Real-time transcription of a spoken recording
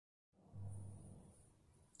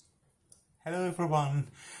Hello everyone.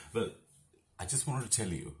 Well, I just wanted to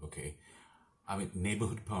tell you, okay, I mean,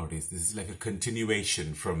 neighborhood parties, this is like a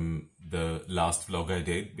continuation from the last vlog I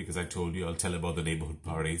did, because I told you I'll tell about the neighborhood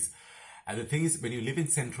parties. And the thing is, when you live in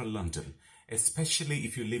central London, especially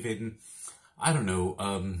if you live in, I don't know,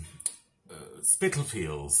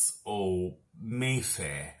 Spitalfields or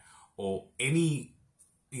Mayfair or any,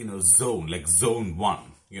 zone, like zone 1,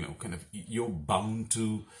 kind of, you're bound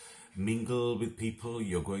to mingle with people.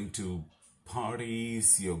 You're going to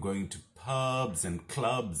parties, you're going to pubs and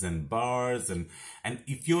clubs and bars, and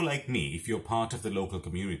if you're like me, if you're part of the local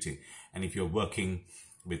community, and if you're working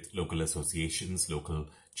with local associations, local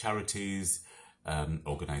charities,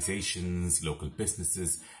 organizations, local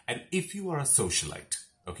businesses, and if you are a socialite,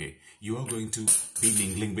 okay, you are going to be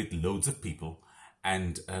mingling with loads of people,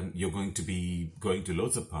 and you're going to be going to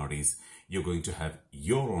loads of parties. You're going to have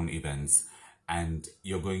your own events, and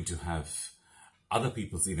you're going to have other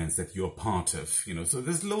people's events that you're part of, so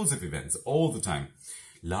there's loads of events all the time.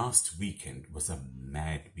 Last weekend was a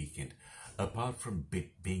mad weekend. Apart from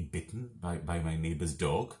being bitten by my neighbor's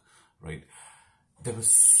dog, right, there were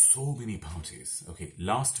so many parties. Okay,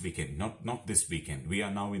 last weekend, not this weekend. We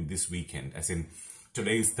are now in this weekend, as in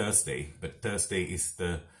today is Thursday, but Thursday is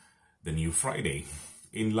the new Friday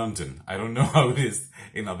in London. I don't know how it is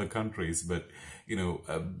in other countries, but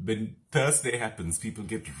when Thursday happens, people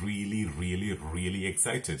get really, really, really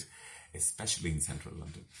excited, especially in central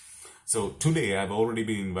London. So today I've already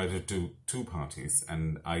been invited to 2 parties,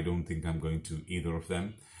 and I don't think I'm going to either of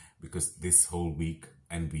them, because this whole week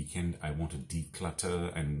and weekend I want to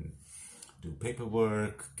declutter and do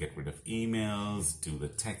paperwork, get rid of emails, do the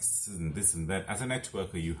texts and this and that. As a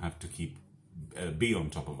networker, you have to be on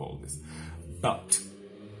top of all this. But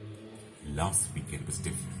last weekend was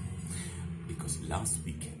different, because last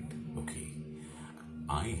weekend, okay,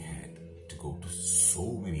 I had to go to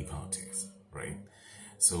so many parties, right?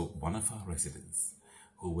 So one of our residents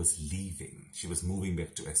who was leaving, she was moving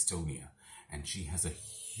back to Estonia, and she has a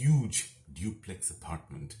huge duplex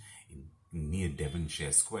apartment near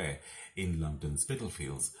Devonshire Square in London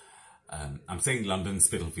Spitalfields. I'm saying London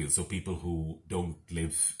Spitalfields, so people who don't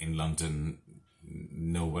live in London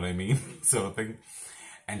know what I mean, sort of thing.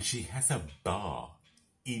 And she has a bar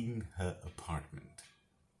in her apartment.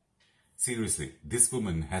 Seriously, this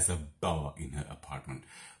woman has a bar in her apartment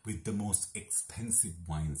with the most expensive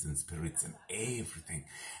wines and spirits and everything.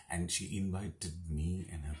 And she invited me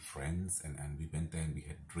and her friends, and we went there and we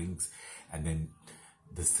had drinks. And then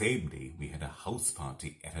the same day, we had a house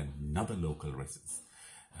party at another local residence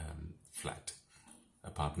flat,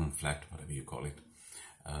 apartment flat, whatever you call it.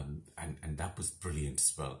 And that was brilliant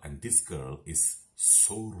as well. And this girl is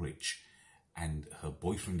so rich, and her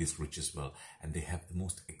boyfriend is rich as well, and they have the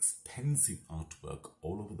most expensive artwork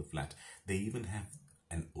all over the flat. They even have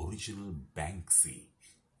an original Banksy,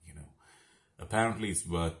 apparently it's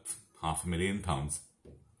worth £500,000.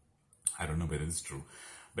 I don't know whether it's true,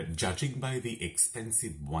 but judging by the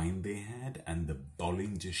expensive wine they had and the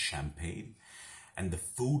Bollinger champagne and the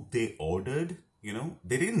food they ordered,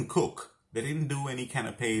 they didn't cook. They didn't do any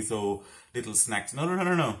canapes or little snacks.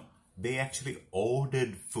 No. They actually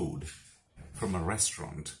ordered food from a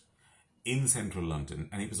restaurant in central London,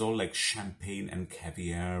 and it was all like champagne and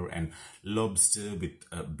caviar and lobster with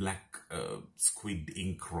black squid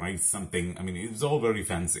ink rice, something. I mean, it was all very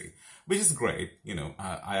fancy, which is great.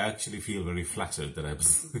 I actually feel very flattered that I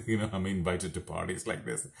was, I'm invited to parties like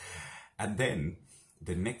this. And then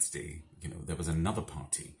the next day, there was another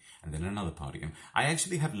party, and then another party. And I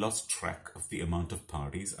actually have lost track of the amount of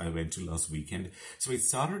parties I went to last weekend. So it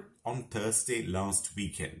started on Thursday last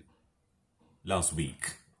week.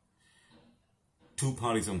 2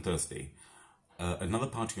 parties on Thursday, another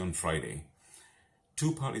party on Friday,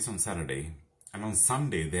 2 parties on Saturday, and on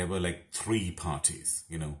Sunday there were like 3 parties,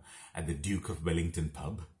 at the Duke of Wellington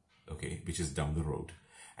pub, okay, which is down the road.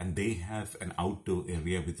 And they have an outdoor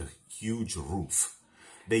area with a huge roof.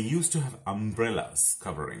 They used to have umbrellas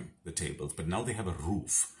covering the tables, but now they have a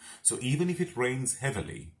roof. So even if it rains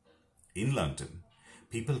heavily in London,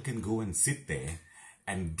 people can go and sit there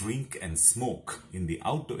and drink and smoke in the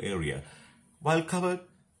outdoor area while covered,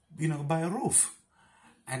 by a roof.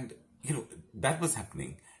 And, that was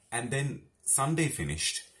happening. And then Sunday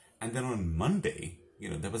finished. And then on Monday,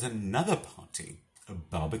 there was another party, a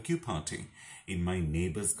barbecue party in my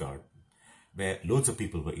neighbor's garden, where loads of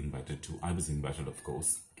people were invited to. I was invited, of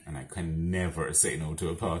course, and I can never say no to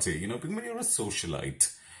a party, because when you're a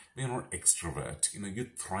socialite, when you're not extrovert, you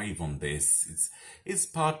thrive on this. It's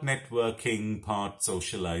part networking, part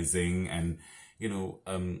socializing, and,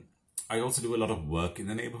 I also do a lot of work in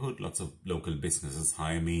the neighborhood. Lots of local businesses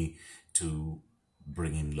hire me to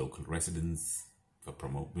bring in local residents for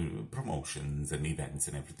promotions and events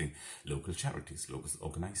and everything, local charities, local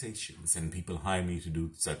organizations, and people hire me to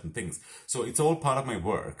do certain things. So it's all part of my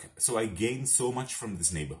work. So I gain so much from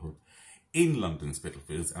this neighborhood in London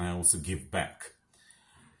Spitalfields, and I also give back.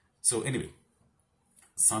 So anyway,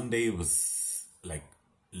 Sunday was like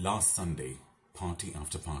last Sunday, party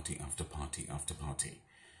after party after party after party.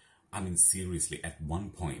 I mean, seriously, at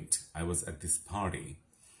one point, I was at this party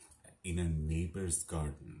in a neighbor's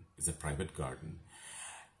garden. It's a private garden.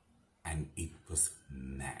 And it was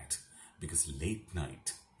mad because late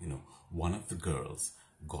night, one of the girls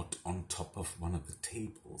got on top of one of the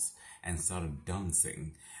tables and started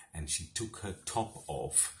dancing, and she took her top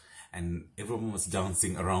off and everyone was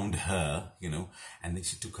dancing around her, and then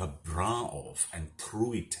she took her bra off and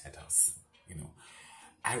threw it at us,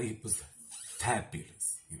 and it was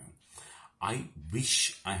fabulous, I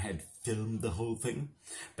wish I had filmed the whole thing,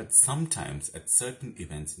 but sometimes at certain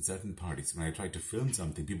events, in certain parties, when I try to film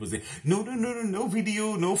something, people say, no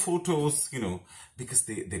video, no photos, because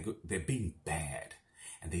they're being bad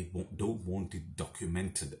and they don't want it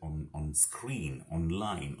documented on screen,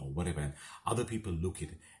 online or whatever, and other people look at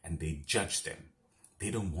it and they judge them. They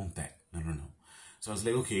don't want that. No. So I was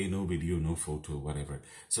like, okay, no video, no photo, whatever.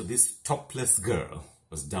 So this topless girl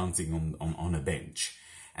was dancing on a bench.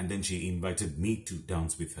 And then she invited me to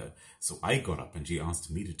dance with her. So I got up and she asked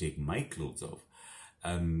me to take my clothes off.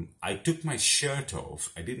 I took my shirt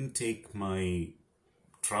off. I didn't take my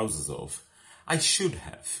trousers off. I should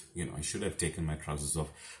have, I should have taken my trousers off.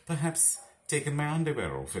 Perhaps taken my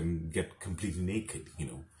underwear off and get completely naked,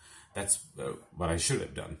 That's what I should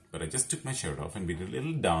have done. But I just took my shirt off and we did a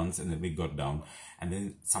little dance and then we got down. And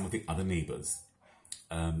then some of the other neighbors,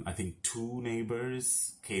 I think 2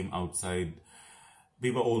 neighbors came outside. We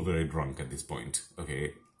were all very drunk at this point,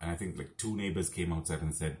 okay? And I think like 2 neighbors came outside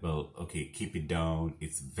and said, well, okay, keep it down.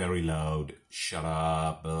 It's very loud. Shut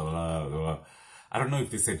up. Blah, blah, blah. I don't know if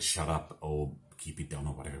they said shut up or keep it down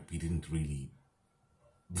or whatever. We didn't really,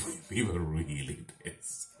 we were really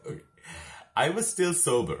pissed. Okay. I was still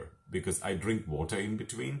sober because I drink water in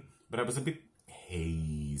between, but I was a bit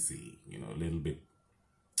hazy, a little bit.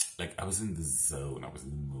 Like, I was in the zone, I was in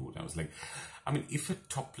the mood. I was like, if a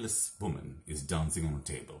topless woman is dancing on a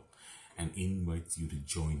table and invites you to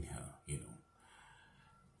join her,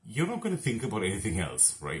 you're not going to think about anything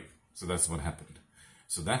else, right? So that's what happened.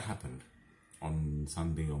 So that happened on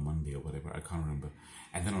Sunday or Monday or whatever, I can't remember.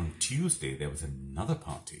 And then on Tuesday, there was another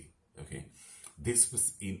party, okay? This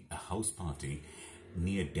was in a house party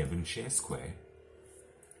near Devonshire Square.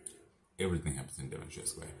 Everything happens in Devonshire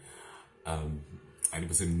Square. And it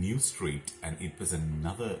was a new street, and it was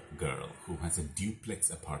another girl who has a duplex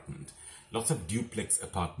apartment. Lots of duplex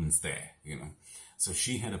apartments there, So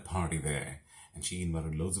she had a party there, and she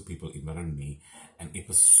invited loads of people, invited me, and it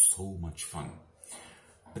was so much fun.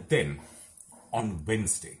 But then, on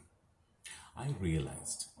Wednesday, I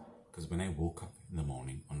realized, because when I woke up in the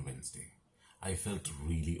morning on Wednesday, I felt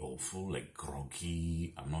really awful, like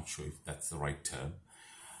groggy. I'm not sure if that's the right term.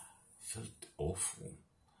 Felt awful.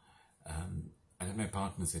 And then my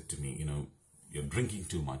partner said to me, you're drinking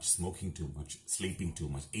too much, smoking too much, sleeping too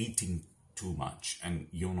much, eating too much, and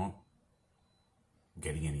you're not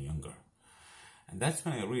getting any younger. And that's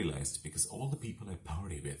when I realized, because all the people I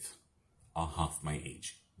party with are half my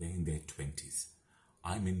age. They're in their 20s.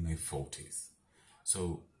 I'm in my 40s.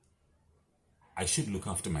 So I should look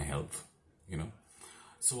after my health,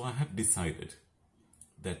 So I have decided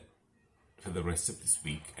that for the rest of this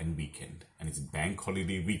week and weekend, and it's bank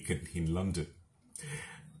holiday weekend in London,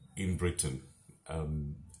 in Britain,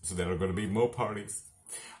 so there are going to be more parties.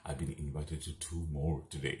 I've been invited to 2 more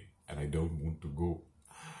today, and I don't want to go.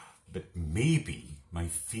 But maybe my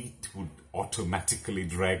feet would automatically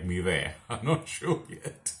drag me there. I'm not sure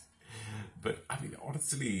yet. But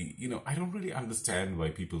honestly, I don't really understand why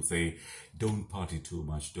people say, don't party too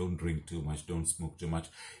much, don't drink too much, don't smoke too much.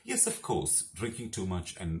 Yes, of course, drinking too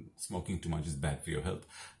much and smoking too much is bad for your health.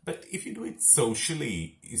 But if you do it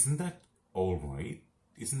socially, isn't that all right?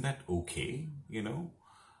 Isn't that okay?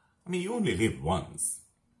 You only live once.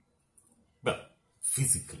 But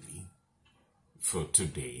physically, for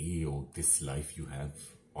today or this life you have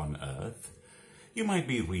on earth, you might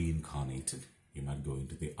be reincarnated. You might go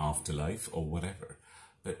into the afterlife or whatever.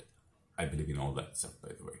 But I believe in all that stuff,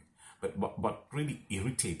 by the way. But what really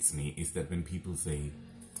irritates me is that when people say,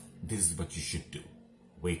 this is what you should do.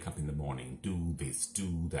 Wake up in the morning, do this,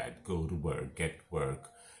 do that, go to work, get work.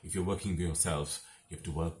 If you're working for yourself, you have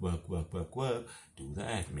to work, do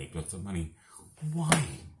that, make lots of money. Why?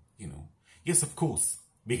 Yes, of course,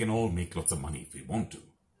 we can all make lots of money if we want to.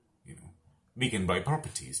 We can buy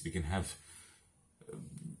properties, we can have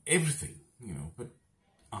everything, but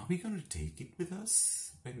are we going to take it with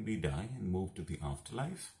us when we die and move to the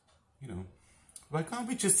afterlife? Why can't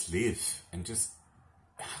we just live and just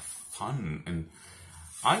have fun? And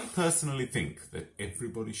I personally think that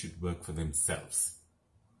everybody should work for themselves,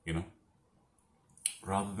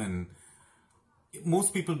 rather than,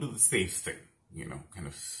 most people do the safe thing, kind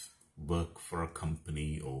of work for a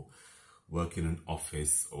company or work in an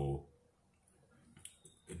office or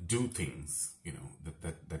do things,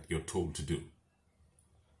 that you're told to do.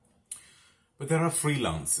 But there are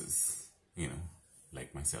freelancers,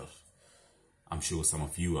 like myself. I'm sure some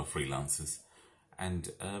of you are freelancers.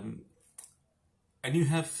 And you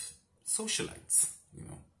have socialites,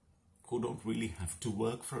 who don't really have to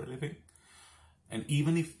work for a living. And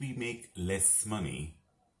even if we make less money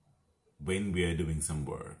when we are doing some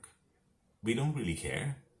work, we don't really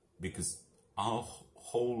care, because our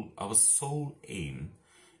sole aim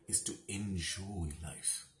is to enjoy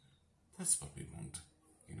life. That's what we want,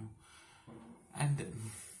 And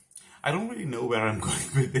I don't really know where I'm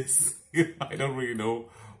going with this. I don't really know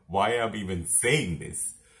why I'm even saying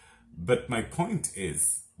this. But my point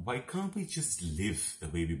is, why can't we just live the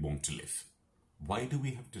way we want to live? Why do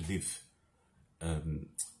we have to live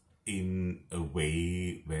in a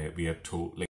way where we are told, like,